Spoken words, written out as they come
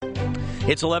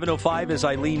It's 11:05. As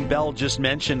Eileen Bell just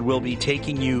mentioned, we'll be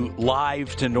taking you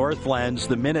live to Northlands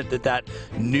the minute that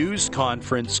news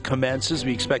conference commences.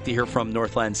 We expect to hear from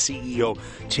Northlands CEO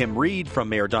Tim Reed, from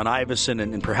Mayor Don Iveson,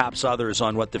 and perhaps others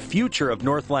on what the future of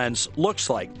Northlands looks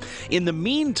like. In the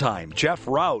meantime, Jeff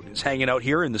Rout is hanging out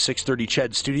here in the 630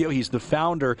 CHED studio. He's the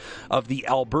founder of the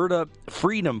Alberta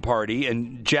Freedom Party.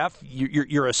 And Jeff,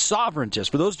 you're a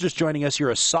sovereigntist. For those just joining us, you're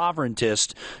a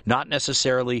sovereigntist, not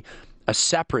necessarily a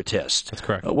separatist. That's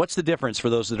correct. What's the difference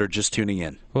for those that are just tuning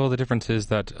in? Well, the difference is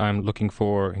that I'm looking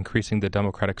for increasing the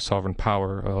democratic sovereign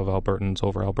power of Albertans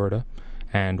over Alberta,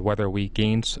 and whether we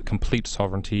gain complete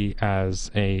sovereignty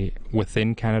as a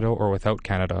within Canada or without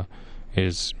Canada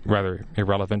is rather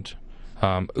irrelevant.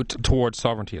 Towards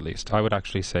sovereignty, at least. I would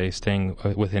actually say staying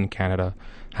within Canada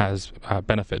has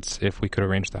benefits if we could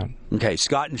arrange that. Okay,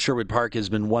 Scott in Sherwood Park has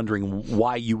been wondering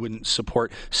why you wouldn't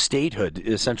support statehood,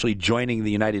 essentially joining the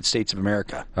United States of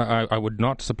America. I would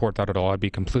not support that at all. I'd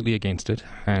be completely against it.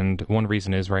 And one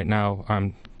reason is right now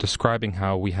I'm describing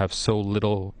how we have so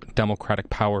little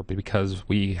democratic power because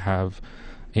we have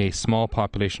a small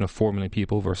population of 4 million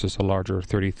people versus a larger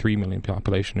 33 million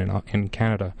population in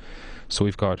Canada. So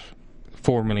we've got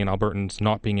 4 million Albertans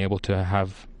not being able to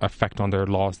have effect on their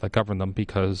laws that govern them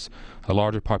because a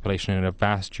larger population in a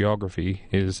vast geography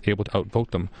is able to outvote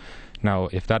them. Now,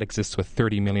 if that exists with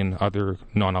 30 million other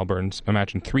non-Albertans,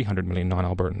 imagine 300 million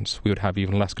non-Albertans. We would have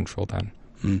even less control then.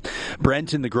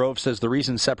 Brent in the Grove says the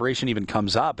reason separation even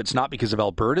comes up, it's not because of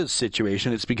Alberta's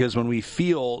situation, it's because when we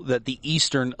feel that the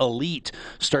Eastern elite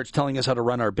starts telling us how to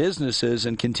run our businesses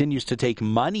and continues to take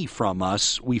money from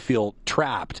us, we feel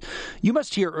trapped. You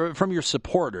must hear from your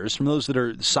supporters, from those that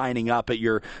are signing up at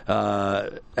your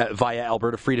via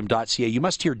albertafreedom.ca, you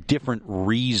must hear different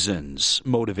reasons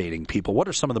motivating people. What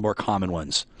are some of the more common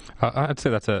ones? I'd say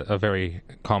that's a very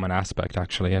common aspect,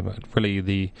 actually.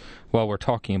 Really, while we're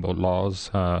talking about laws,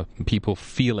 people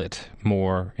feel it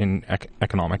more in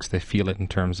economics. They feel it in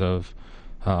terms of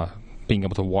being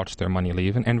able to watch their money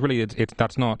leave. And really,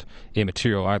 that's not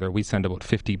immaterial either. We send about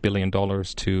 $50 billion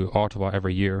to Ottawa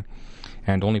every year,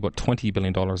 and only about $20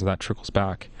 billion of that trickles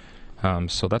back.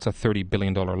 So that's a $30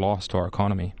 billion loss to our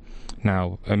economy.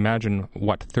 Now, imagine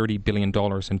what $30 billion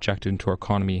injected into our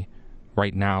economy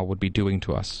right now would be doing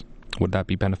to us. Would that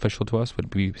be beneficial to us?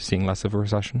 Would we be seeing less of a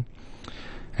recession?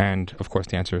 And, of course,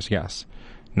 the answer is yes.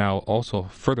 Now, also,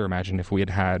 further imagine if we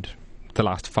had the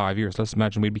last 5 years. Let's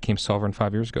imagine we became sovereign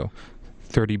 5 years ago.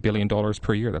 $30 billion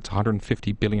per year. That's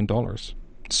 $150 billion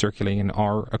circulating in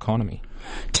our economy.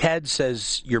 Ted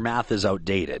says your math is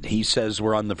outdated. He says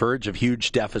we're on the verge of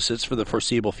huge deficits for the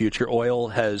foreseeable future. Oil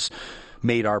has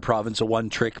made our province a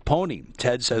one-trick pony.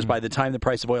 Ted says by the time the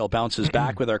price of oil bounces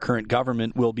back with our current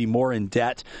government, we'll be more in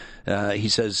debt. He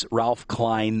says Ralph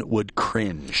Klein would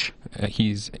cringe.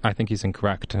 I think he's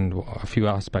incorrect, and a few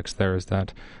aspects there is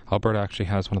that Alberta actually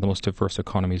has one of the most diverse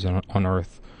economies on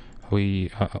earth.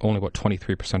 We only about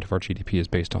 23% of our GDP is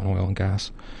based on oil and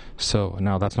gas. So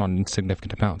now that's not an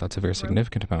insignificant amount. That's a very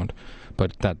significant amount.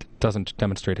 But that doesn't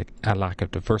demonstrate a lack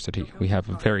of diversity. We have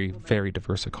a very, very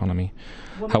diverse economy.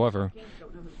 However,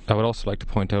 I would also like to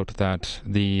point out that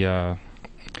the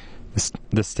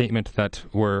statement that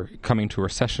we're coming to a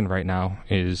recession right now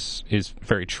is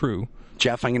very true.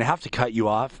 Jeff, I'm going to have to cut you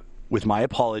off with my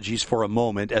apologies for a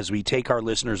moment as we take our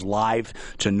listeners live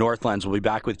to Northlands. We'll be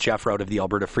back with Jeff Rout of the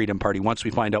Alberta Freedom Party once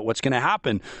we find out what's going to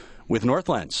happen with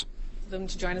Northlands. Them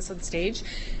to join us on stage,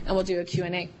 and we'll do a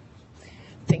Q&A.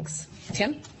 Thanks.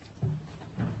 Tim?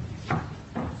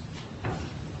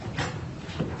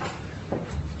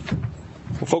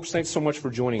 Well, folks, thanks so much for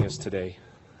joining us today.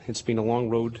 It's been a long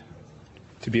road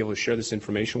to be able to share this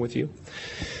information with you.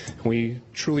 We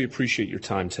truly appreciate your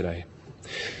time today.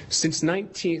 Since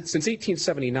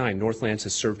 1879, Northlands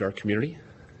has served our community,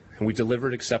 and we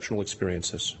delivered exceptional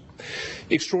experiences.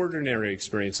 Extraordinary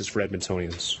experiences for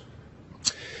Edmontonians.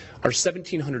 Our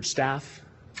 1,700 staff,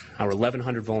 our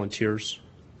 1,100 volunteers,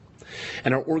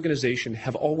 and our organization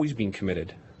have always been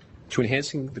committed to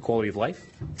enhancing the quality of life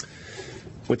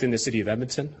within the city of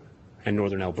Edmonton and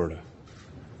Northern Alberta.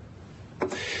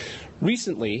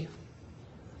 Recently,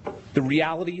 the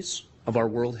realities of our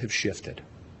world have shifted.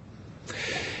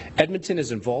 Edmonton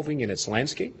is evolving in its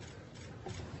landscape,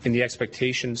 in the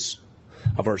expectations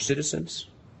of our citizens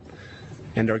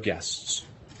and our guests.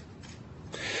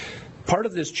 Part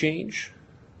of this change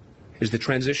is the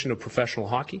transition of professional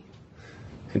hockey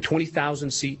and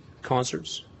 20,000-seat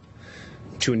concerts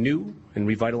to a new and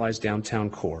revitalized downtown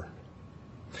core,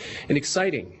 an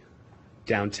exciting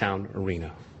downtown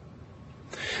arena.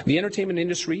 The entertainment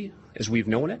industry, as we've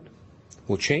known it,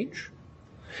 will change,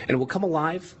 and it will come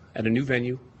alive at a new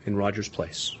venue in Rogers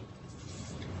Place.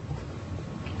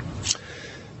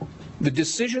 The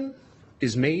decision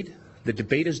is made, the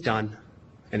debate is done,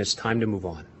 and it's time to move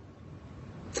on.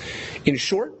 In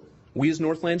short, we as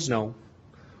Northlands know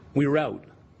we are out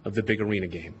of the big arena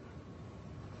game.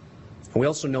 And we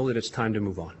also know that it's time to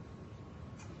move on.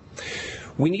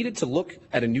 We needed to look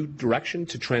at a new direction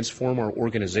to transform our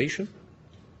organization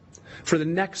for the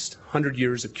next 100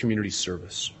 years of community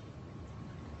service.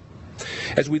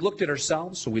 As we looked at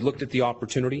ourselves and we looked at the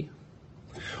opportunity,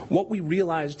 what we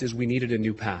realized is we needed a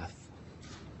new path.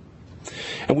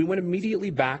 And we went immediately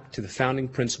back to the founding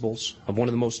principles of one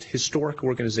of the most historic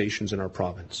organizations in our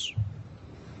province.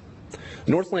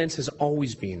 Northlands has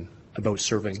always been about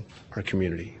serving our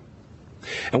community.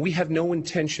 And we have no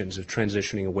intentions of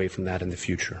transitioning away from that in the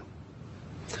future.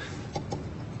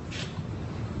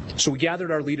 So we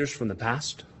gathered our leaders from the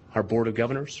past, our Board of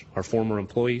Governors, our former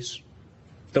employees,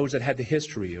 those that had the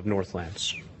history of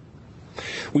Northlands.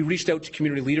 We reached out to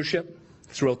community leadership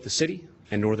throughout the city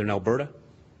and northern Alberta.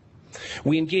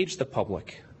 We engaged the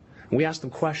public, and we asked them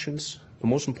questions, but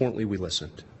most importantly, we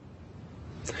listened.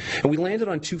 And we landed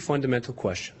on two fundamental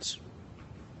questions.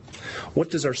 What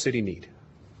does our city need?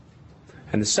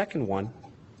 And the second one,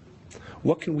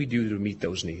 what can we do to meet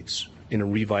those needs in a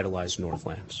revitalized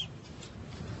Northlands?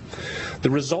 The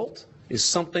result is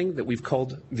something that we've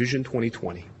called Vision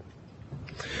 2020,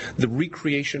 the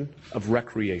recreation of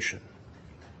recreation.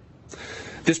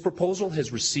 This proposal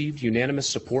has received unanimous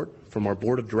support from our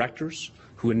Board of Directors,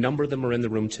 who a number of them are in the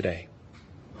room today.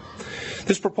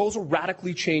 This proposal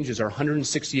radically changes our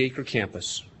 160-acre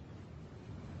campus,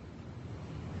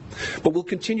 but we'll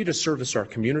continue to service our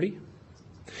community,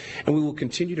 and we will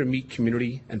continue to meet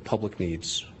community and public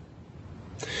needs.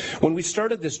 When we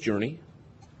started this journey,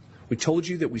 we told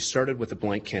you that we started with a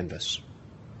blank canvas.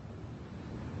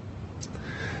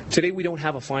 Today we don't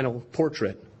have a final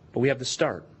portrait, but we have the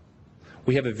start.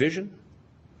 We have a vision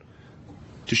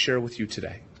to share with you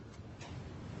today.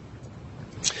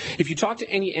 If you talk to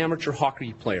any amateur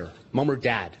hockey player, mom or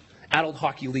dad, adult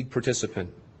hockey league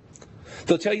participant,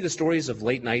 they'll tell you the stories of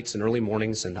late nights and early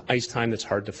mornings and ice time that's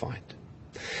hard to find.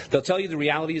 They'll tell you the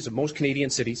realities of most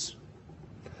Canadian cities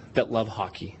that love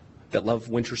hockey, that love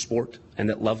winter sport, and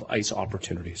that love ice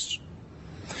opportunities.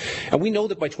 And we know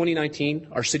that by 2019,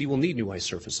 our city will need new ice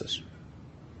surfaces.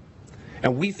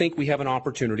 And we think we have an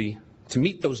opportunity to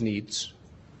meet those needs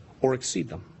or exceed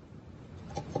them.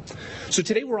 So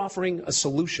today we're offering a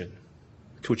solution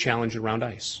to a challenge around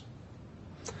ice.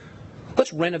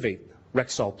 Let's renovate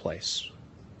Rexall Place.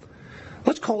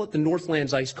 Let's call it the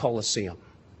Northlands Ice Coliseum,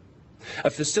 a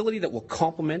facility that will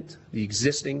complement the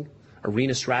existing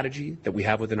arena strategy that we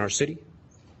have within our city.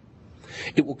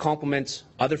 It will complement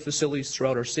other facilities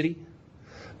throughout our city,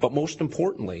 but most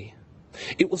importantly,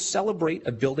 it will celebrate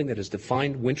a building that has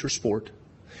defined winter sport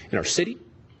in our city,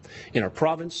 in our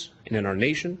province, and in our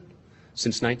nation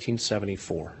since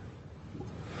 1974.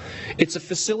 It's a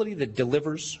facility that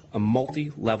delivers a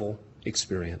multi-level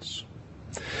experience.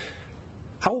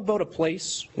 How about a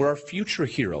place where our future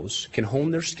heroes can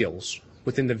hone their skills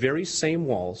within the very same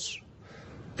walls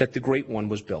that the Great One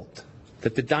was built,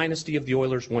 that the dynasty of the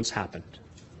Oilers once happened?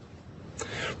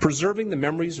 Preserving the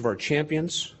memories of our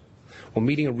champions while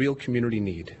meeting a real community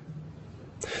need.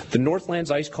 The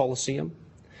Northlands Ice Coliseum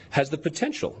has the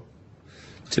potential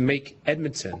to make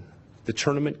Edmonton the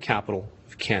tournament capital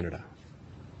of Canada.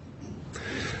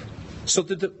 So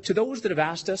to those that have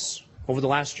asked us over the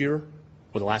last year,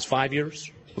 or the last 5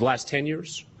 years, or the last 10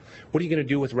 years, what are you going to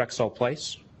do with Rexall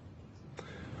Place?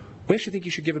 We actually think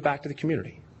you should give it back to the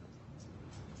community.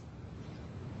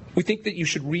 We think that you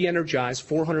should re-energize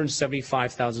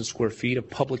 475,000 square feet of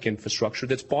public infrastructure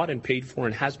that's bought and paid for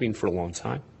and has been for a long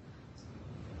time.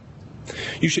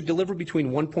 You should deliver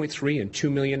between 1.3 and 2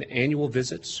 million annual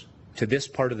visits to this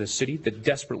part of the city that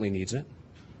desperately needs it.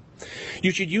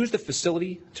 You should use the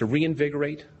facility to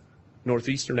reinvigorate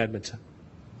northeastern Edmonton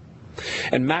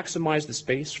and maximize the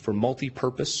space for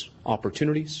multi-purpose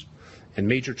opportunities and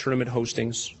major tournament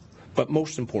hostings, but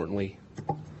most importantly,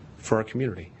 for our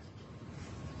community.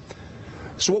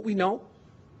 So what we know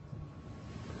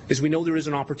is we know there is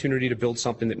an opportunity to build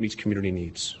something that meets community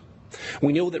needs.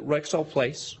 We know that Rexall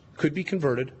Place could be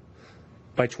converted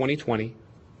by 2020,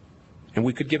 and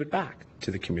we could give it back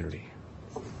to the community.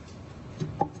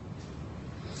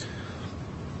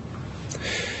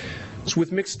 So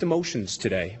with mixed emotions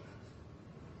today,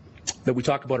 that we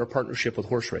talk about our partnership with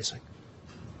horse racing.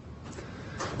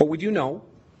 What we do know,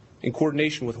 in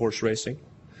coordination with horse racing,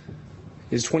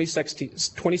 is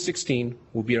 2016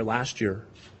 will be our last year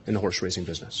in the horse racing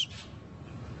business.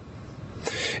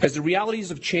 As the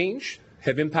realities of change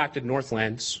have impacted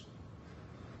Northlands,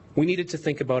 we needed to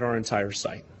think about our entire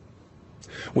site.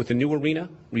 With the new arena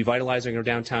revitalizing our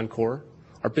downtown core,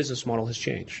 our business model has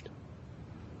changed.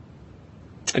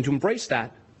 And to embrace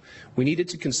that, we needed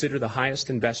to consider the highest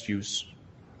and best use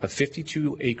of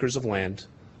 52 acres of land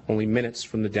only minutes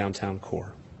from the downtown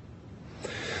core.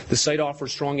 The site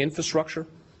offers strong infrastructure,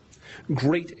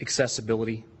 great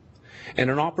accessibility, and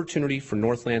an opportunity for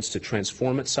Northlands to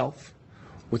transform itself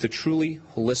with a truly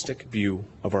holistic view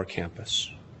of our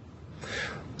campus.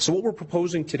 So what we're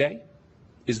proposing today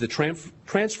is the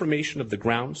transformation of the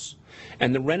grounds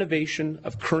and the renovation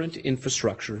of current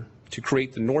infrastructure to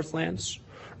create the Northlands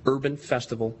Urban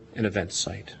Festival and Events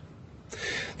Site.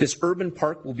 This urban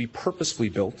park will be purposefully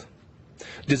built,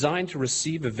 designed to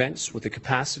receive events with a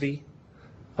capacity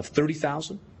of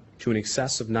 30,000 to an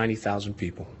excess of 90,000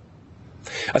 people.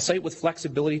 A site with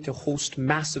flexibility to host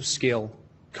massive scale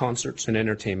concerts and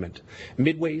entertainment,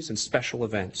 midways and special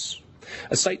events.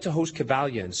 A site to host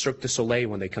Cavalia and Cirque du Soleil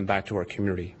when they come back to our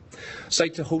community. A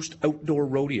site to host outdoor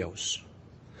rodeos,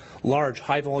 large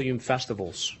high volume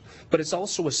festivals, but it's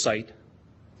also a site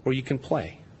where you can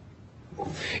play.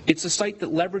 It's a site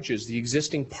that leverages the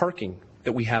existing parking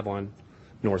that we have on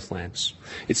Northlands.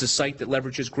 It's a site that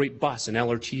leverages great bus and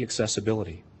LRT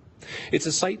accessibility. It's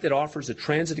a site that offers a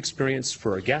transit experience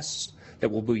for our guests that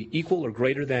will be equal or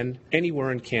greater than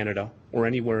anywhere in Canada or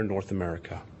anywhere in North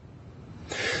America.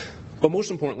 But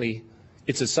most importantly,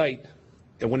 it's a site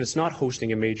that when it's not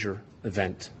hosting a major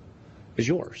event is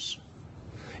yours.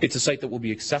 It's a site that will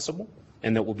be accessible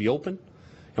and that will be open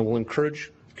and will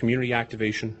encourage community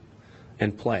activation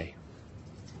and play.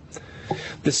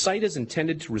 The site is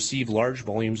intended to receive large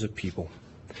volumes of people,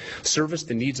 service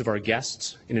the needs of our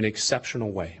guests in an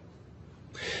exceptional way,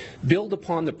 build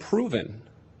upon the proven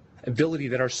ability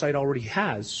that our site already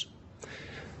has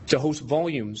to host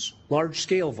volumes,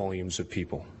 large-scale volumes of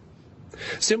people.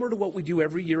 Similar to what we do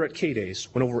every year at K-Days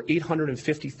when over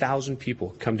 850,000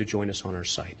 people come to join us on our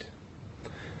site.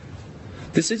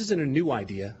 This isn't a new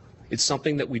idea. It's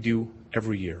something that we do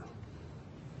every year.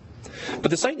 But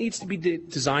the site needs to be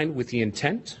designed with the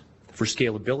intent for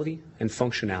scalability and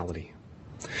functionality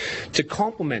to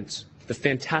complement the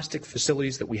fantastic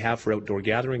facilities that we have for outdoor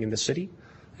gathering in the city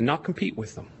and not compete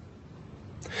with them.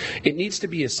 It needs to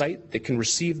be a site that can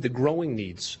receive the growing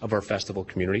needs of our festival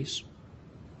communities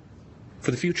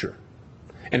for the future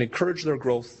and encourage their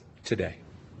growth today.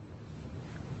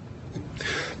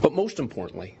 But most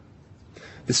importantly,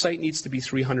 the site needs to be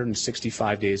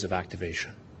 365 days of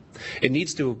activation. It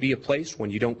needs to be a place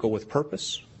when you don't go with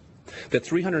purpose, that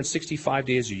 365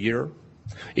 days a year,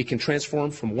 it can transform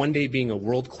from one day being a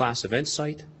world-class event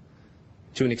site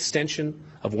to an extension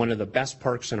of one of the best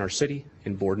parks in our city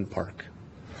in Borden Park.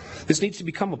 This needs to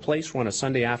become a place where on a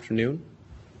Sunday afternoon,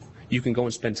 you can go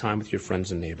and spend time with your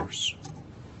friends and neighbors.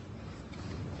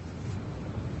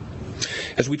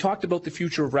 As we talked about the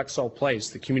future of Rexall Place,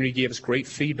 the community gave us great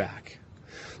feedback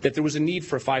that there was a need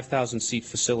for a 5,000-seat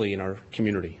facility in our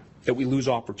community, that we lose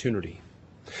opportunity.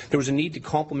 There was a need to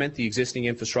complement the existing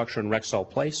infrastructure in Rexall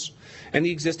Place and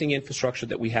the existing infrastructure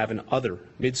that we have in other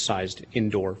mid-sized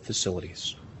indoor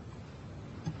facilities.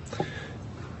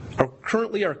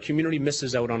 Currently, our community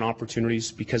misses out on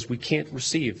opportunities because we can't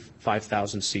receive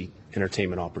 5,000-seat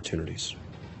entertainment opportunities.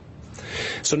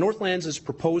 So Northlands is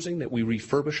proposing that we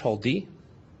refurbish Hall D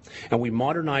and we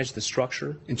modernize the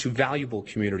structure into valuable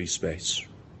community space.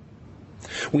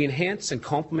 We enhance and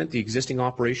complement the existing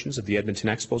operations of the Edmonton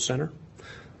Expo Centre,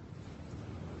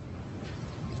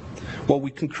 while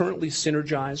we concurrently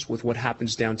synergize with what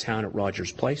happens downtown at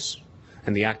Rogers Place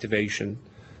and the activation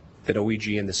that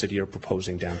OEG and the city are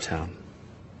proposing downtown.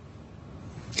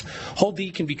 Hall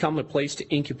D can become a place to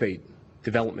incubate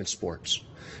development sports,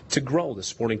 to grow the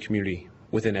sporting community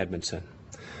within Edmonton,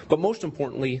 but most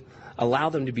importantly, allow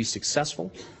them to be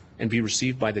successful and be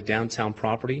received by the downtown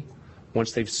property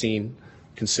once they've seen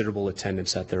considerable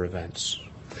attendance at their events.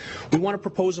 We want to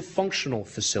propose a functional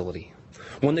facility,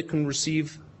 one that can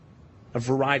receive a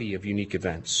variety of unique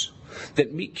events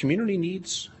that meet community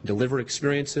needs, deliver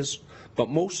experiences, but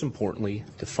most importantly,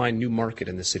 to find new market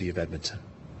in the city of Edmonton.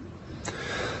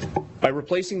 By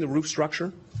replacing the roof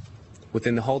structure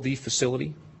within the Hall D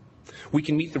facility, we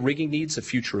can meet the rigging needs of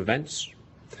future events.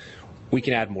 We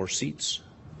can add more seats,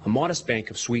 a modest bank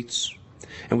of suites,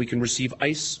 and we can receive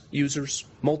ice users,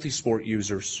 multi-sport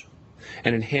users,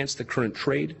 and enhance the current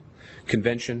trade,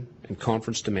 convention, and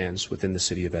conference demands within the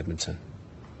city of Edmonton.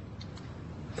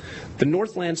 The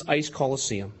Northlands Ice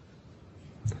Coliseum,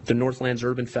 the Northlands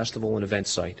Urban Festival and Event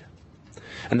Site,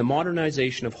 and the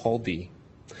modernization of Hall D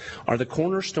are the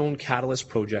cornerstone catalyst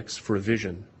projects for a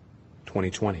Vision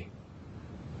 2020.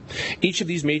 Each of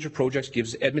these major projects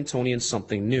gives Edmontonians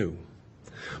something new,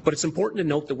 But it's important to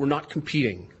note that we're not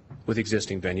competing with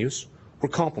existing venues. We're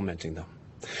complementing them.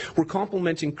 We're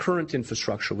complementing current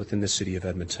infrastructure within the City of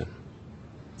Edmonton.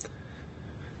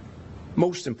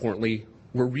 Most importantly,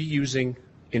 we're reusing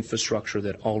infrastructure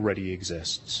that already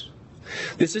exists.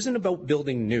 This isn't about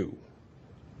building new.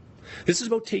 This is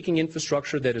about taking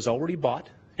infrastructure that is already bought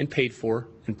and paid for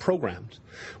and programmed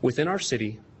within our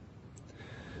city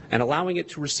and allowing it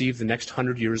to receive the next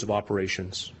 100 years of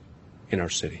operations in our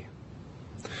city.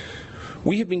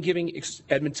 We have been giving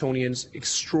Edmontonians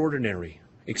extraordinary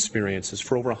experiences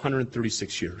for over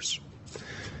 136 years.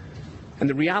 And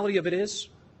the reality of it is,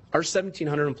 our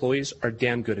 1,700 employees are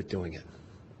damn good at doing it.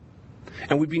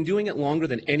 And we've been doing it longer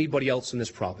than anybody else in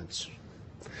this province.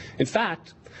 In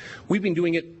fact, we've been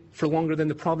doing it for longer than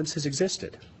the province has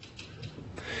existed.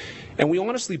 And we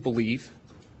honestly believe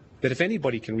that if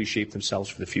anybody can reshape themselves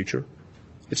for the future,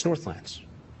 it's Northlands.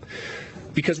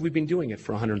 Because we've been doing it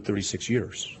for 136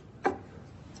 years.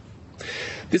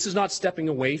 This is not stepping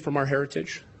away from our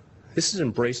heritage. This is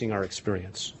embracing our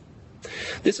experience.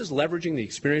 This is leveraging the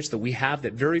experience that we have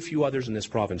that very few others in this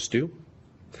province do,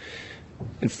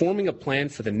 and forming a plan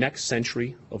for the next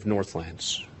century of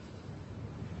Northlands.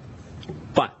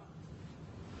 But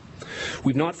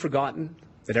we've not forgotten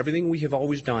that everything we have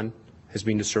always done has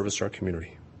been to service our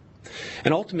community.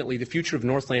 And ultimately, the future of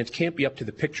Northlands can't be up to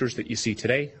the pictures that you see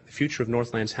today. The future of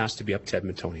Northlands has to be up to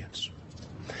Edmontonians.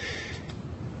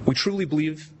 We truly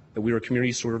believe that we are a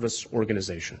community service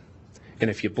organization. And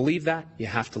if you believe that, you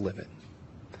have to live it.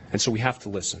 And so we have to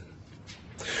listen.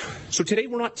 So today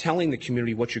we're not telling the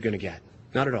community what you're going to get.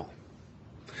 Not at all.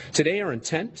 Today our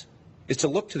intent is to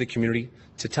look to the community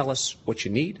to tell us what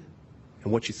you need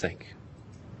and what you think.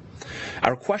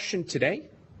 Our question today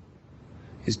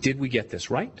is, did we get this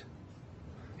right?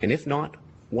 And if not,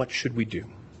 what should we do?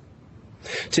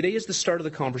 Today is the start of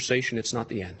the conversation, it's not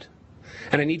the end.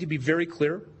 And I need to be very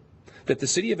clear that the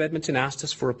City of Edmonton asked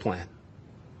us for a plan.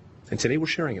 And today we're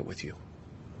sharing it with you.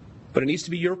 But it needs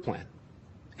to be your plan.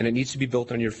 And it needs to be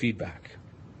built on your feedback.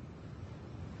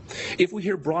 If we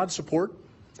hear broad support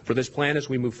for this plan as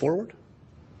we move forward,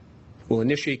 we'll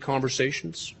initiate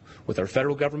conversations with our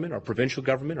federal government, our provincial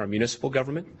government, our municipal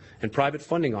government, and private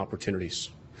funding opportunities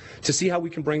to see how we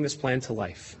can bring this plan to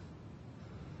life.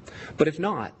 But if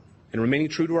not, and remaining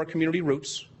true to our community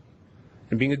roots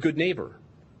and being a good neighbor,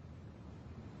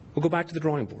 we'll go back to the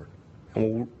drawing board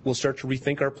and we'll start to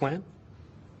rethink our plan,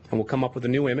 and we'll come up with a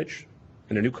new image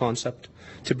and a new concept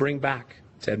to bring back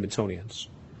to Edmontonians.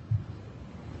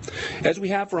 As we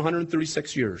have for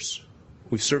 136 years,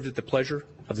 we've served at the pleasure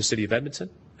of the City of Edmonton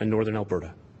and Northern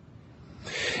Alberta.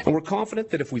 And we're confident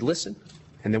that if we listen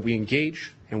and that we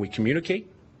engage and we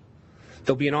communicate,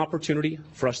 there'll be an opportunity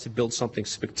for us to build something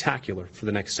spectacular for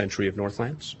the next century of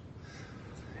Northlands.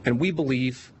 And we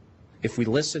believe if we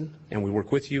listen and we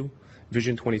work with you,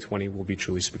 Vision 2020 will be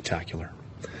truly spectacular.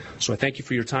 So I thank you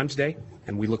for your time today,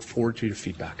 and we look forward to your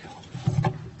feedback.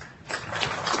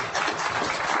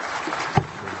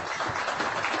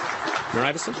 Mayor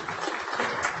Iveson.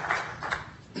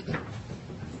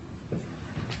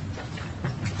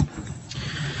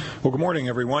 Well, good morning,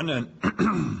 everyone,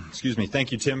 and excuse me.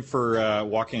 Thank you, Tim, for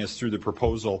walking us through the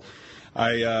proposal.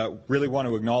 I really want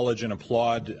to acknowledge and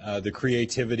applaud the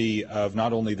creativity of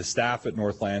not only the staff at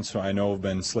Northlands, who I know have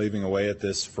been slaving away at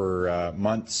this for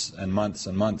months and months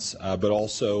and months, but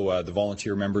also the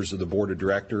volunteer members of the Board of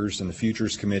Directors and the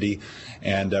Futures Committee,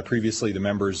 and previously the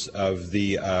members of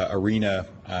the Arena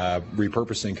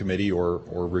Repurposing Committee or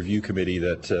Review Committee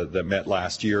that met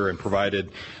last year and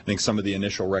provided, I think, some of the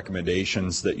initial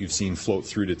recommendations that you've seen float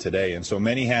through to today. And so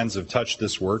many hands have touched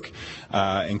this work,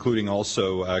 including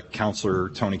also Councillor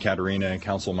Tony Caterina and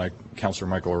Councillor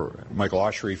Michael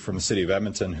Oshry from the City of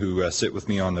Edmonton, who sit with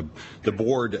me on the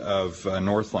board of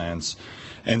Northlands.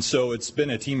 And so it's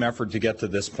been a team effort to get to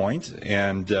this point,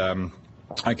 and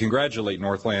I congratulate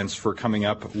Northlands for coming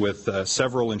up with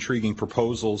several intriguing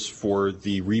proposals for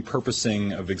the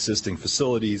repurposing of existing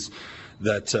facilities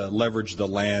that leverage the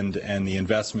land and the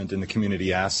investment in the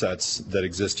community assets that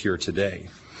exist here today.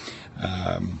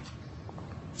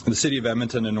 The City of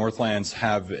Edmonton and Northlands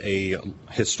have a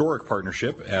historic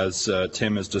partnership, as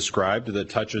Tim has described, that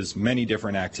touches many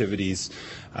different activities,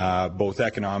 both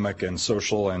economic and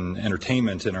social and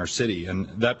entertainment in our city. And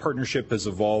that partnership has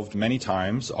evolved many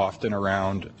times, often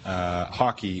around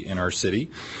hockey in our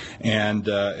city. And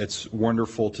it's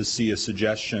wonderful to see a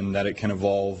suggestion that it can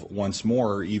evolve once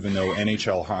more, even though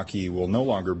NHL hockey will no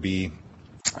longer be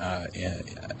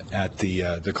at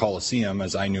the Coliseum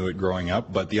as I knew it growing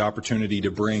up, but the opportunity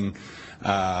to bring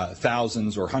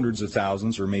thousands or hundreds of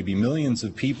thousands or maybe millions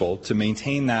of people to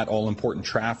maintain that all-important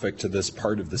traffic to this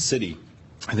part of the city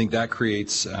I think that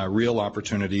creates real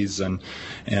opportunities,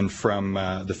 and from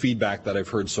the feedback that I've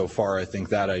heard so far, I think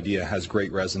that idea has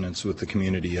great resonance with the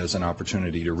community as an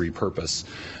opportunity to repurpose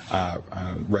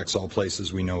Rexall Place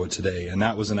as we know it today. And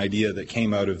that was an idea that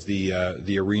came out of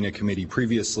the Arena Committee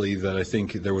previously that I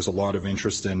think there was a lot of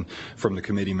interest in from the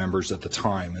committee members at the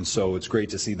time. And so it's great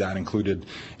to see that included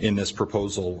in this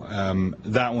proposal.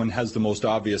 That one has the most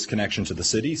obvious connection to the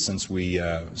city since we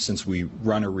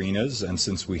run arenas and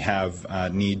since we have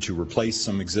need to replace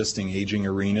some existing aging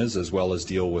arenas as well as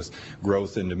deal with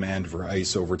growth and demand for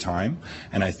ice over time.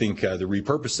 And I think the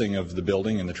repurposing of the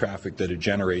building and the traffic that it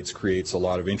generates creates a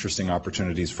lot of interesting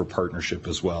opportunities for partnership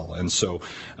as well. And so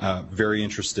very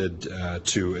interested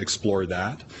to explore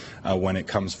that when it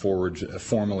comes forward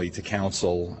formally to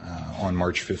Council on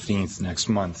March 15th next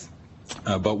month.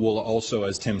 But we'll also,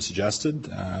 as Tim suggested,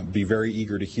 be very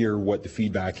eager to hear what the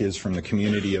feedback is from the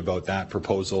community about that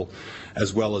proposal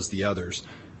as well as the others.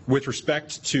 With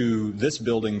respect to this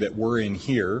building that we're in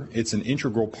here, it's an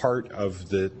integral part of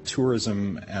the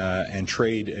tourism and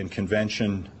trade and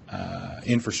convention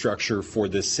infrastructure for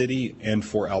this city and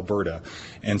for Alberta,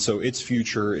 and so its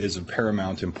future is of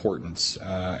paramount importance.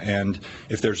 And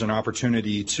if there's an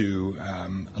opportunity to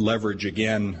leverage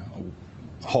again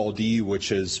Hall D,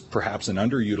 which is perhaps an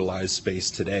underutilized space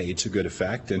today, to good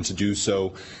effect, and to do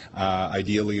so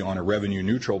ideally on a revenue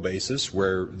neutral basis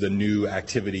where the new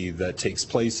activity that takes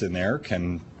place in there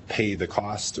can pay the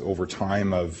cost over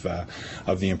time of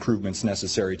the improvements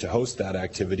necessary to host that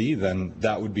activity, then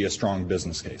that would be a strong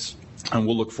business case. And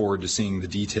we'll look forward to seeing the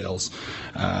details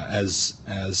as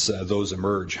those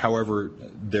emerge. However,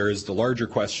 there is the larger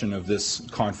question of this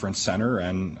conference center,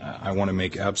 and I want to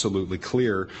make absolutely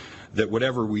clear that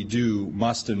whatever we do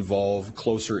must involve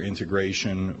closer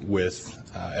integration with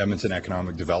Edmonton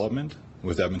Economic Development,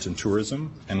 with Edmonton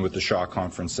Tourism, and with the Shaw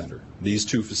Conference Centre. These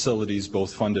two facilities,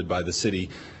 both funded by the city,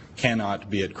 cannot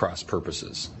be at cross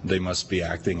purposes. They must be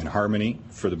acting in harmony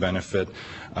for the benefit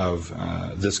of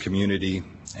this community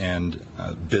and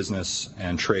business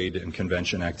and trade and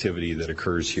convention activity that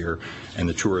occurs here and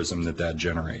the tourism that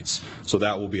generates. So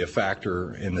that will be a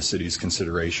factor in the city's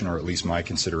consideration, or at least my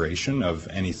consideration, of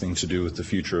anything to do with the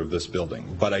future of this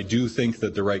building. But I do think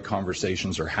that the right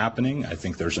conversations are happening. I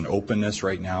think there's an openness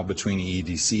right now between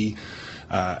EEDC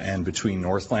and between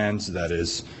Northlands that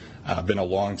has been a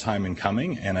long time in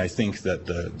coming, and I think that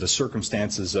the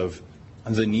circumstances of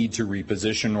the need to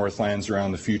reposition Northlands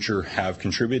around the future have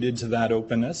contributed to that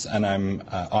openness, and I'm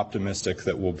optimistic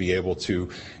that we'll be able to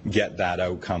get that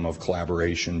outcome of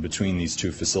collaboration between these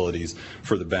two facilities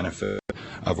for the benefit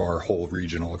of our whole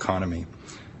regional economy.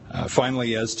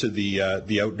 Finally, as to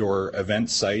the outdoor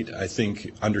event site, I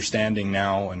think understanding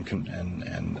now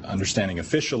and understanding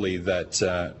officially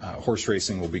that horse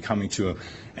racing will be coming to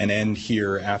an end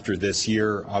here after this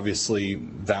year, obviously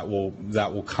that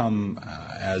will come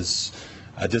as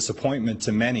a disappointment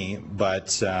to many, but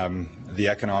the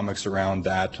economics around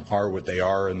that are what they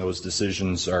are, and those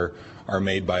decisions are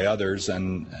made by others.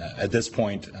 And at this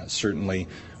point, certainly,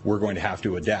 we're going to have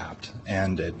to adapt.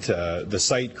 And the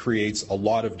site creates a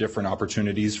lot of different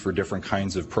opportunities for different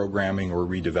kinds of programming or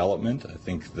redevelopment. I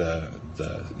think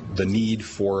the need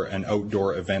for an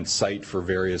outdoor event site for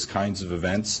various kinds of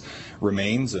events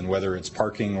remains, and whether it's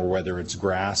parking or whether it's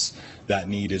grass, that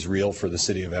need is real for the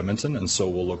City of Edmonton. And so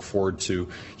we'll look forward to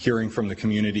hearing from the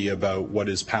community about what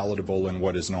is palatable and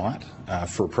what is not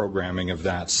for programming of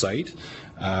that site.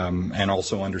 And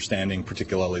also understanding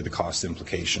particularly the cost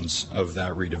implications of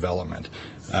that redevelopment.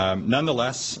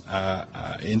 Nonetheless,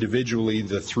 individually,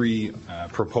 the three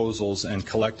proposals and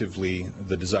collectively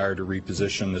the desire to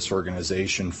reposition this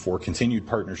organization for continued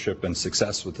partnership and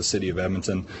success with the City of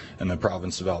Edmonton and the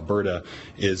province of Alberta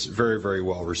is very, very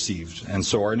well received. And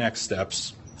so our next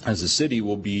steps as a city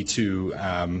will be to,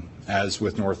 as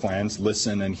with Northlands,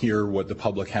 listen and hear what the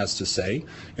public has to say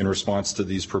in response to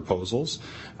these proposals,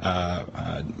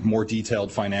 more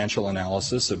detailed financial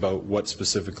analysis about what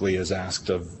specifically is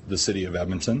asked of the City of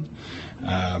Edmonton.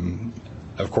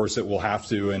 Of course, it will have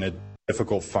to, in a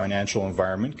difficult financial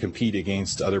environment, compete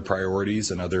against other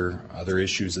priorities and other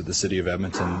issues that the City of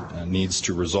Edmonton needs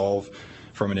to resolve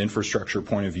from an infrastructure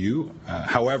point of view.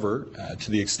 However,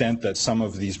 to the extent that some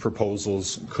of these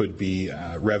proposals could be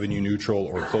revenue neutral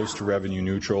or close to revenue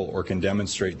neutral or can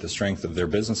demonstrate the strength of their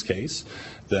business case,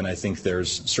 then I think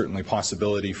there's certainly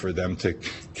possibility for them to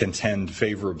contend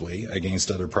favorably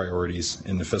against other priorities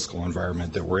in the fiscal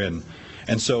environment that we're in.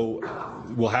 And so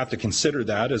we'll have to consider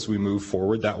that as we move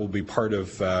forward. That will be part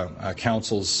of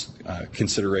Council's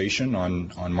consideration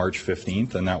on March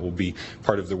 15th, and that will be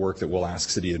part of the work that we'll ask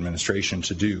City Administration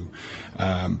to do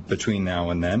between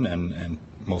now and then, and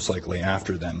most likely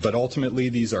after then. But ultimately,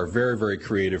 these are very, very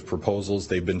creative proposals.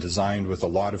 They've been designed with a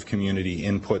lot of community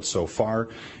input so far,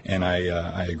 and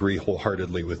I agree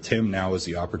wholeheartedly with Tim. Now is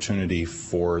the opportunity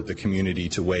for the community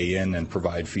to weigh in and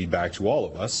provide feedback to all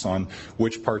of us on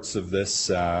which parts of this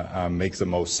make the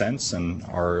most sense and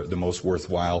are the most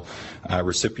worthwhile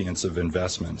recipients of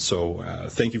investment. So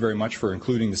thank you very much for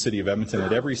including the City of Edmonton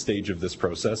at every stage of this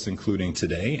process, including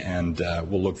today, and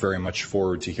we'll look very much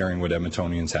forward to hearing what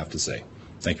Edmontonians have to say.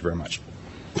 Thank you very much.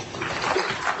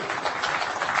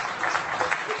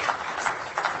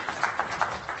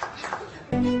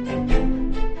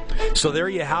 So there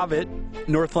you have it.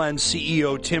 Northlands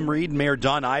CEO Tim Reid and Mayor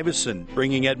Don Iveson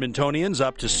bringing Edmontonians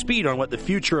up to speed on what the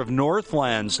future of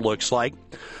Northlands looks like.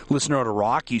 Listener out of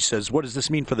Rocky says, what does this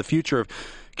mean for the future of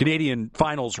Canadian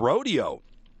Finals Rodeo?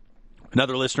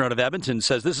 Another listener out of Edmonton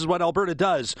says, this is what Alberta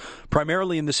does.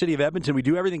 Primarily in the city of Edmonton, we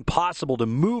do everything possible to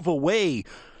move away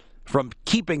from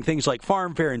keeping things like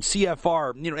farm fare and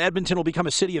CFR. You know, Edmonton will become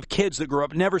a city of kids that grew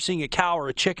up never seeing a cow or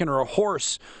a chicken or a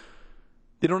horse.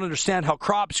 They don't understand how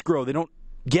crops grow. They don't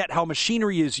get how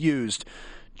machinery is used.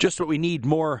 Just what we need,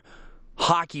 more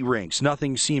hockey rinks.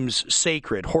 Nothing seems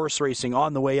sacred. Horse racing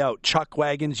on the way out. Chuck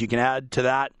wagons, you can add to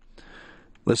that.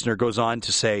 Listener goes on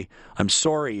to say, I'm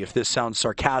sorry if this sounds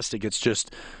sarcastic. It's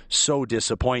just so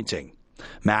disappointing.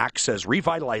 Max says,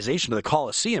 revitalization of the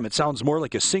Coliseum. It sounds more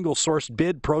like a single-sourced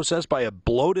bid process by a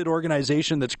bloated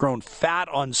organization that's grown fat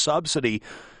on subsidy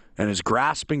and is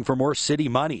grasping for more city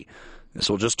money. This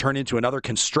will just turn into another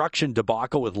construction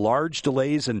debacle with large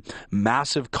delays and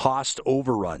massive cost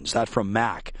overruns. That from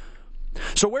Mac.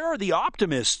 So where are the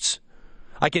optimists?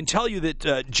 I can tell you that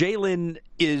Jalen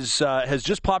has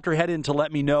just popped her head in to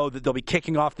let me know that they'll be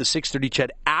kicking off the 6:30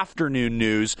 CHED afternoon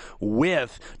news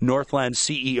with Northlands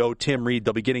CEO Tim Reid.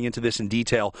 They'll be getting into this in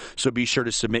detail, so be sure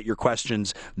to submit your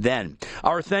questions then.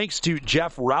 Our thanks to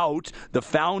Jeff Rout, the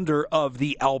founder of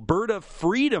the Alberta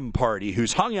Freedom Party,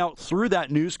 who's hung out through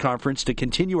that news conference to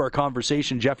continue our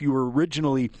conversation. Jeff, you were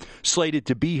originally slated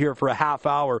to be here for a half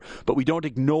hour, but we don't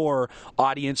ignore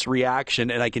audience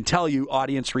reaction, and I can tell you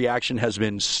audience reaction has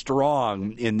been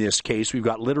strong in this case. We've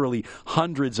got literally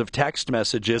hundreds of text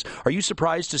messages. Are you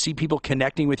surprised to see people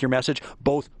connecting with your message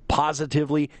both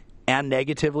positively and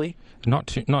negatively?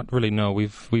 Not really, no.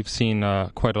 We've seen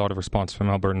quite a lot of response from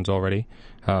Albertans already,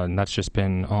 and that's just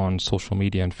been on social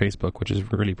media and Facebook, which is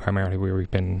really primarily where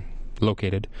we've been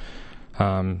located.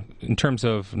 In terms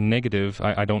of negative,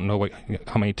 I don't know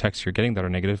how many texts you're getting that are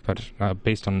negative, but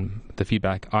based on the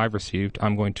feedback I've received,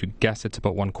 I'm going to guess it's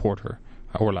about 1/4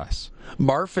 or less.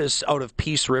 Marfus out of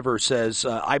Peace River says,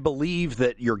 I believe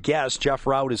that your guest, Jeff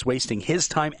Rout, is wasting his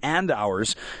time and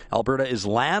ours. Alberta is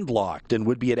landlocked and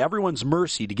would be at everyone's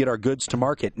mercy to get our goods to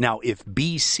market. Now, if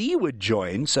BC would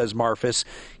join, says Marfus,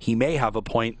 he may have a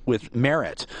point with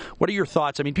merit. What are your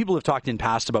thoughts? I mean, people have talked in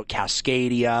past about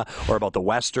Cascadia or about the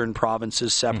western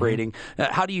provinces separating.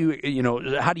 Mm-hmm. How do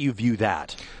you view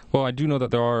that? Well, I do know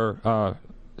that there are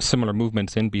similar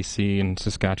movements in BC and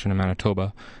Saskatchewan and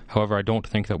Manitoba. However, I don't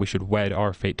think that we should wed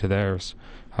our fate to theirs.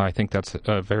 I think that's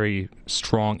a very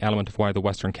strong element of why the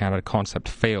Western Canada concept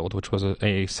failed, which was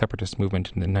a separatist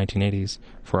movement in the 1980s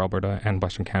for Alberta and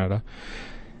Western Canada.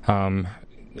 And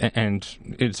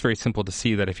it's very simple to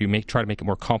see that if you try to make it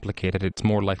more complicated, it's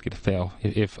more likely to fail.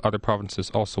 If other provinces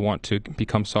also want to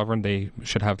become sovereign, they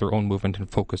should have their own movement and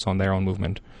focus on their own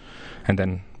movement. And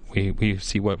then we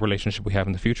see what relationship we have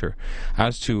in the future.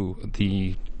 As to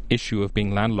the issue of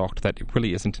being landlocked, that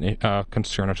really isn't a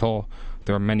concern at all.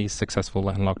 There are many successful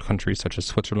landlocked countries such as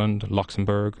Switzerland,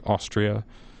 Luxembourg, Austria,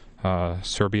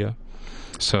 Serbia.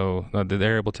 So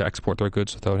they're able to export their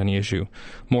goods without any issue.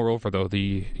 Moreover, though,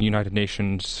 the United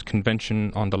Nations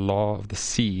Convention on the Law of the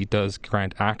Sea does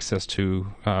grant access to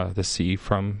the sea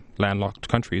from landlocked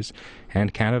countries,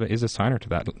 and Canada is a signer to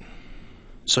that.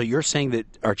 So you're saying that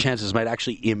our chances might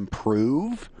actually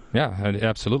improve? Yeah,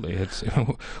 absolutely.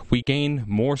 We gain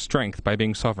more strength by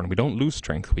being sovereign. We don't lose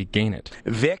strength, we gain it.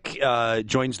 Vic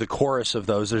joins the chorus of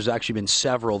those. There's actually been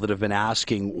several that have been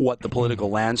asking what the political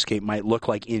landscape might look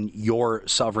like in your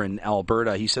sovereign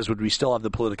Alberta. He says, would we still have the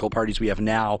political parties we have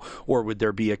now, or would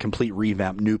there be a complete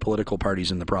revamp, new political parties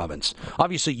in the province?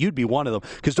 Obviously, you'd be one of them,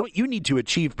 because don't you need to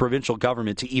achieve provincial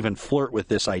government to even flirt with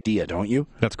this idea, don't you?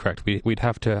 That's correct. We'd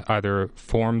have to either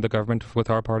form the government with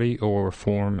our party or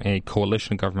form a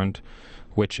coalition government,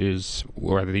 which is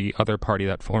where the other party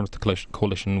that forms the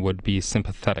coalition would be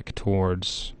sympathetic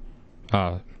towards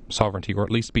sovereignty, or at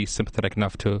least be sympathetic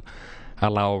enough to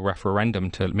allow a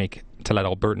referendum to let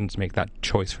Albertans make that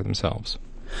choice for themselves.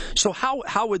 So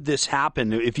how would this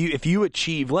happen if you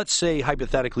achieve, let's say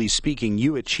hypothetically speaking,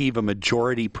 you achieve a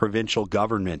majority provincial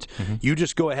government? Mm-hmm. You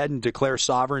just go ahead and declare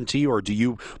sovereignty, or do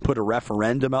you put a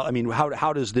referendum out? I mean,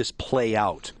 how does this play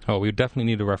out? Oh, we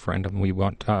definitely need a referendum. We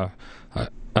want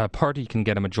a party can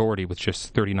get a majority with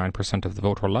just 39% of the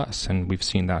vote or less, and we've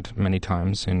seen that many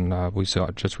times. We saw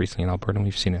it just recently in Alberta, and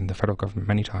we've seen it in the federal government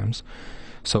many times.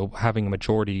 So having a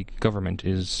majority government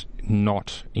is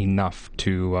not enough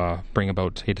to bring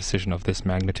about a decision of this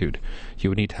magnitude. You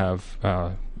would need to have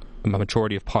a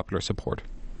majority of popular support.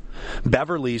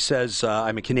 Beverly says,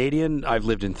 I'm a Canadian, I've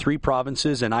lived in 3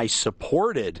 provinces, and I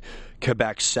supported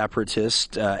Quebec's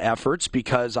separatist efforts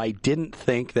because I didn't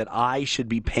think that I should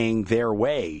be paying their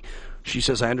way. She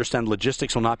says, I understand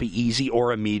logistics will not be easy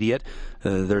or immediate.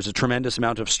 There's a tremendous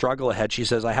amount of struggle ahead. She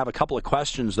says, I have a couple of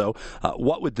questions, though.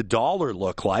 What would the dollar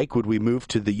look like? Would we move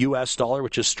to the U.S. dollar,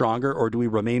 which is stronger, or do we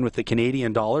remain with the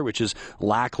Canadian dollar, which is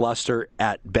lackluster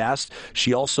at best?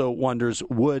 She also wonders,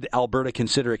 would Alberta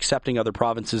consider accepting other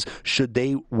provinces should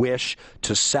they wish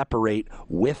to separate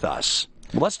with us?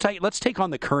 Let's take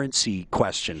on the currency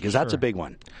question, because that's a big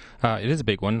one. It is a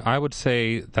big one. I would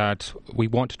say that we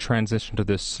want to transition to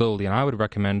this slowly, and I would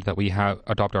recommend that we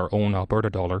adopt our own Alberta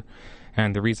dollar.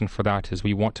 And the reason for that is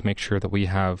we want to make sure that we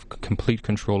have complete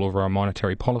control over our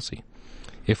monetary policy.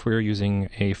 If we're using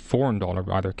a foreign dollar,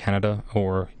 either Canada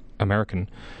or American,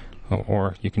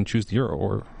 or you can choose the euro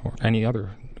or any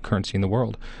other currency in the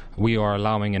world, we are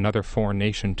allowing another foreign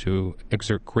nation to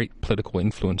exert great political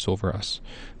influence over us.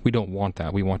 We don't want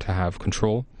that. We want to have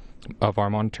control of our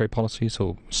monetary policy,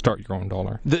 so start your own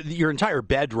dollar. Your entire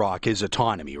bedrock is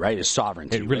autonomy, right? Is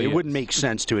sovereignty. It wouldn't make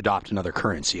sense to adopt another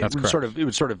currency. That's correct. It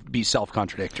would sort of be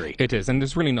self-contradictory. It is, and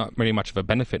there's really not very much of a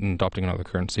benefit in adopting another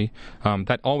currency.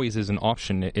 That always is an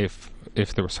option if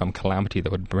there was some calamity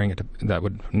that would that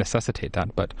would necessitate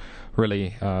that. But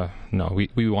really, no,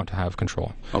 we want to have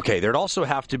control. Okay, there'd also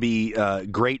have to be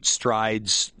great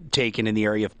strides taken in the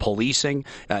area of policing,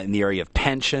 in the area of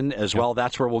pension as well.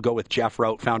 That's where we'll go with Jeff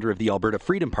Rout, founder of the Alberta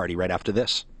Freedom Party, right after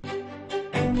this.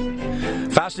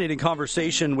 Fascinating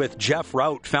conversation with Jeff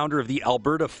Rout, founder of the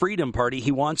Alberta Freedom Party.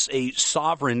 He wants a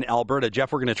sovereign Alberta.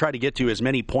 Jeff, we're going to try to get to as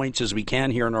many points as we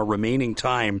can here in our remaining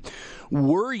time.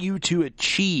 Were you to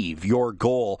achieve your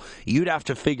goal, you'd have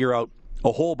to figure out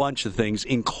a whole bunch of things,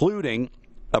 including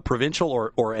a provincial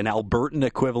or an Albertan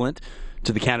equivalent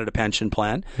to the Canada Pension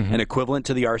Plan, an equivalent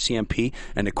to the RCMP,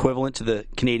 an equivalent to the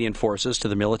Canadian Forces, to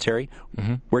the military.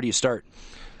 Where do you start?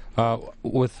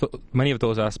 With many of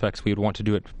those aspects, we would want to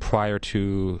do it prior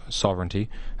to sovereignty.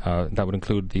 That would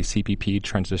include the CPP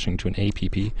transitioning to an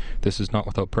APP. This is not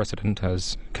without precedent,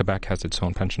 as Quebec has its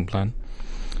own pension plan.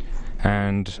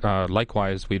 And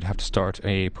likewise, we'd have to start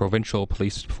a provincial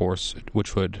police force,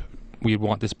 we'd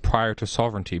want this prior to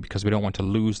sovereignty, because we don't want to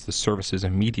lose the services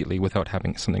immediately without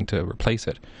having something to replace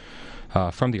it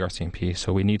from the RCMP.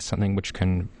 So we need something which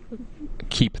can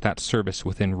keep that service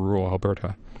within rural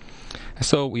Alberta.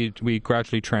 So we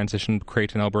gradually transition,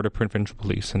 create an Alberta provincial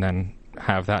police, and then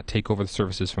have that take over the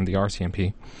services from the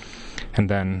RCMP. And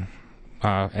then,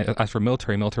 as for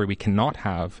military we cannot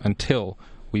have until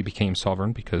we became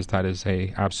sovereign, because that is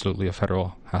absolutely a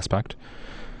federal aspect.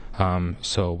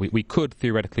 So we could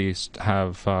theoretically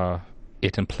have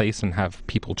it in place and have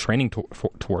people training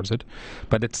towards it,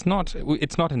 but it's not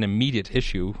an immediate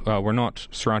issue. We're not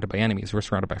surrounded by enemies; we're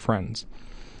surrounded by friends.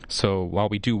 So while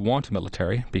we do want a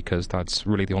military, because that's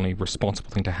really the only responsible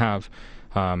thing to have,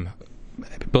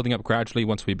 building up gradually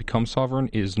once we become sovereign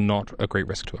is not a great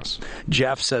risk to us.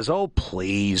 Jeff says, oh,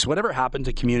 please, whatever happened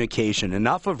to communication?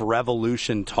 Enough of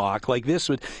revolution talk. Like this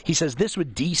he says this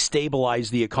would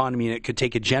destabilize the economy, and it could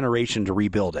take a generation to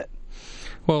rebuild it.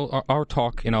 Well, our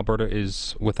talk in Alberta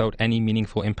is without any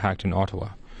meaningful impact in Ottawa.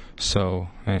 So,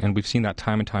 and we've seen that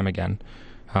time and time again.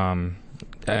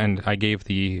 And I gave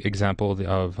the example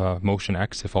of Motion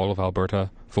X. If all of Alberta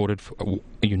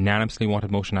unanimously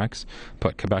wanted Motion X,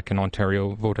 but Quebec and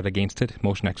Ontario voted against it,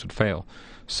 Motion X would fail.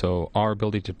 So our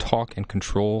ability to talk and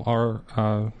control our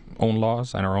own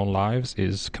laws and our own lives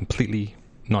is completely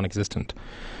non-existent.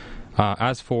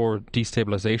 As for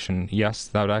destabilization, yes,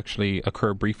 that would actually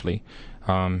occur briefly.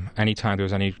 Anytime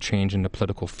there's any change in the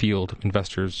political field,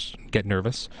 investors get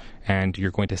nervous, and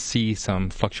you're going to see some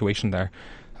fluctuation there.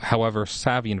 However,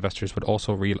 savvy investors would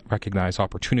also recognize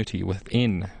opportunity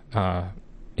within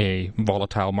a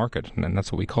volatile market, and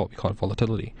that's what we call it. We call it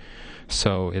volatility.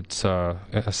 So it's a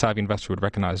savvy investor would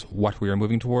recognize what we are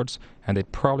moving towards and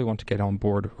they'd probably want to get on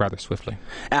board rather swiftly.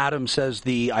 Adam says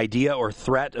the idea or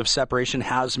threat of separation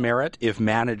has merit if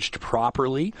managed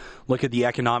properly. Look at the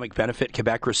economic benefit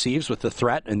Quebec receives with the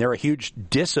threat, and they're a huge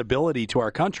disability to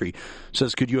our country.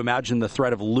 Says, could you imagine the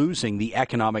threat of losing the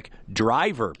economic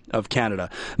driver of Canada?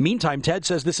 Meantime, Ted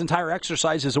says this entire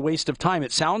exercise is a waste of time.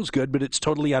 It sounds good, but it's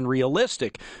totally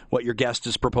unrealistic what your guest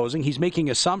is proposing. He's making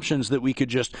assumptions that we could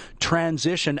just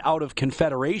transition out of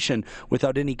Confederation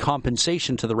without any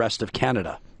compensation to the rest of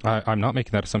Canada. I'm not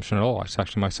making that assumption at all. It's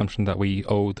actually my assumption that we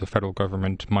owe the federal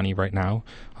government money right now.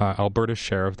 Alberta's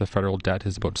share of the federal debt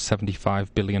is about $75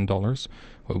 billion. Well,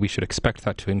 we should expect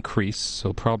that to increase.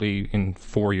 So probably in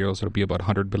 4 years, it'll be about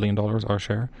 $100 billion, our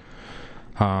share.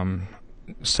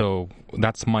 So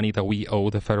that's money that we owe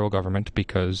the federal government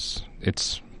because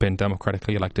it's been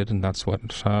democratically elected, and that's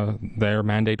what their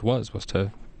mandate was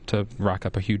to rack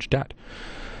up a huge debt.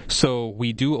 So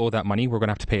we do owe that money. We're going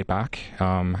to have to pay it back,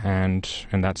 and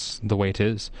that's the way it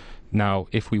is. Now,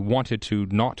 if we wanted to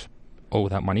not owe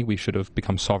that money, we should have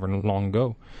become sovereign long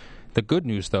ago. The good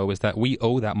news, though, is that we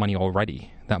owe that money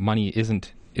already. That money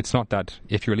it's not that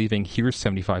if you're leaving, here's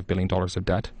 $75 billion of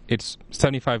debt. It's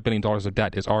 $75 billion of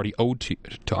debt is already owed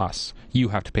to us. You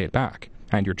have to pay it back,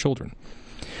 and your children.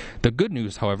 The good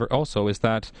news, however, also is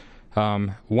that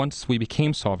once we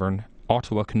became sovereign,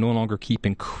 Ottawa can no longer keep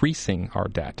increasing our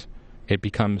debt. It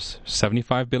becomes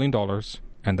 $75 billion,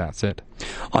 and that's it.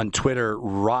 On Twitter,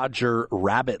 Roger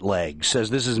Rabbitleg says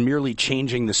this is merely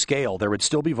changing the scale. There would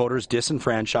still be voters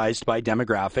disenfranchised by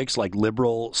demographics like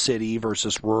liberal city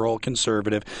versus rural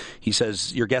conservative. He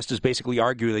says your guest is basically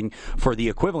arguing for the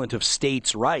equivalent of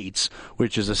states' rights,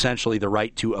 which is essentially the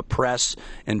right to oppress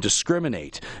and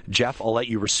discriminate. Jeff, I'll let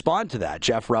you respond to that.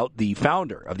 Jeff Rout, the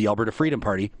founder of the Alberta Freedom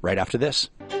Party, right after this.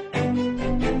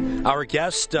 Our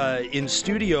guest in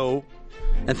studio,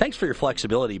 and thanks for your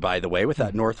flexibility, by the way, with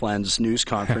that Northlands news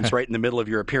conference right in the middle of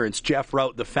your appearance. Jeff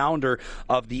Rout, the founder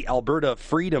of the Alberta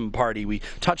Freedom Party. We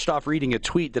touched off reading a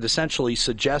tweet that essentially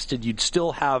suggested you'd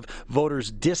still have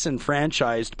voters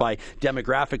disenfranchised by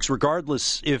demographics,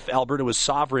 regardless if Alberta was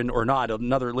sovereign or not.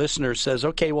 Another listener says,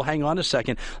 okay, well, hang on a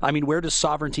second. I mean, where does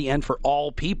sovereignty end for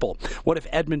all people? What if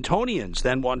Edmontonians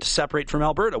then want to separate from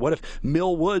Alberta? What if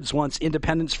Mill Woods wants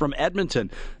independence from Edmonton?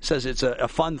 Says it's a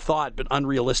fun thought, but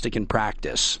unrealistic in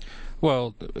practice.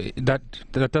 Well, that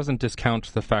doesn't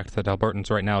discount the fact that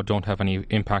Albertans right now don't have any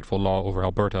impactful law over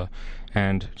Alberta.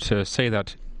 And to say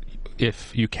that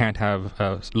if you can't have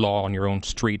a law on your own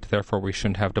street, therefore we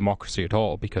shouldn't have democracy at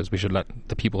all because we should let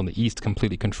the people in the East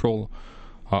completely control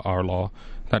our law,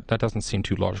 that doesn't seem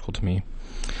too logical to me.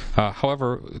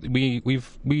 However,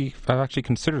 we've actually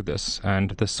considered this,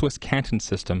 and the Swiss canton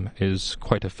system is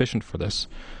quite efficient for this.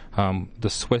 The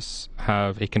Swiss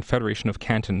have a confederation of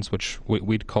cantons, which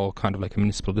we'd call kind of like a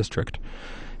municipal district,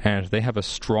 and they have a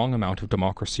strong amount of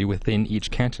democracy within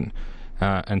each canton.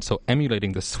 And so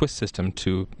emulating the Swiss system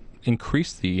to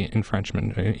increase the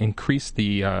enfranchisement, increase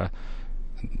the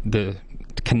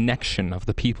connection of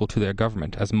the people to their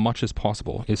government as much as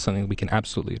possible is something we can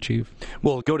absolutely achieve.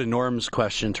 We'll go to Norm's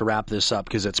question to wrap this up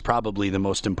because it's probably the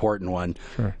most important one.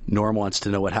 Sure. Norm wants to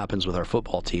know what happens with our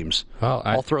football teams. Well,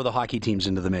 I'll throw the hockey teams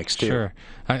into the mix too. Sure.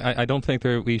 I don't think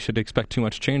we should expect too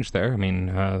much change there. I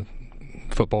mean,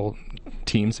 football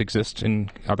teams exist in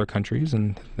other countries,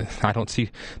 and I don't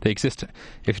see they exist. If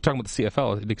you're talking about the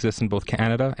CFL, it exists in both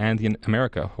Canada and in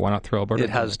America. Why not throw Alberta? It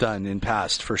has done in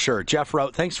past, for sure. Jeff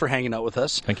Rout, thanks for hanging out with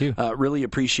us. Thank you. Really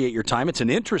appreciate your time. It's an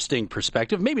interesting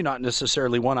perspective, maybe not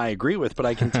necessarily one I agree with, but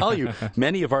I can tell you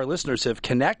many of our listeners have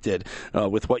connected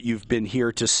with what you've been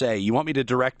here to say. You want me to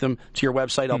direct them to your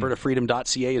website,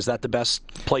 albertafreedom.ca? Is that the best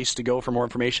place to go for more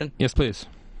information? Yes, please.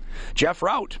 Jeff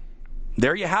Rout,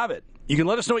 there you have it. You can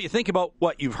let us know what you think about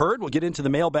what you've heard. We'll get into the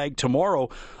mailbag tomorrow.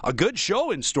 A good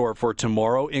show in store for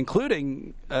tomorrow,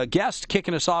 including a guest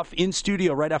kicking us off in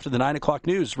studio right after the 9 o'clock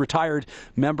news, retired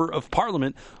Member of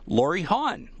Parliament, Laurie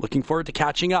Hahn. Looking forward to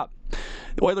catching up.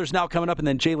 The Oilers now coming up, and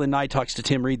then Jalen Nye talks to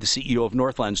Tim Reid, the CEO of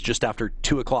Northlands, just after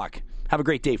 2 o'clock. Have a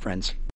great day, friends.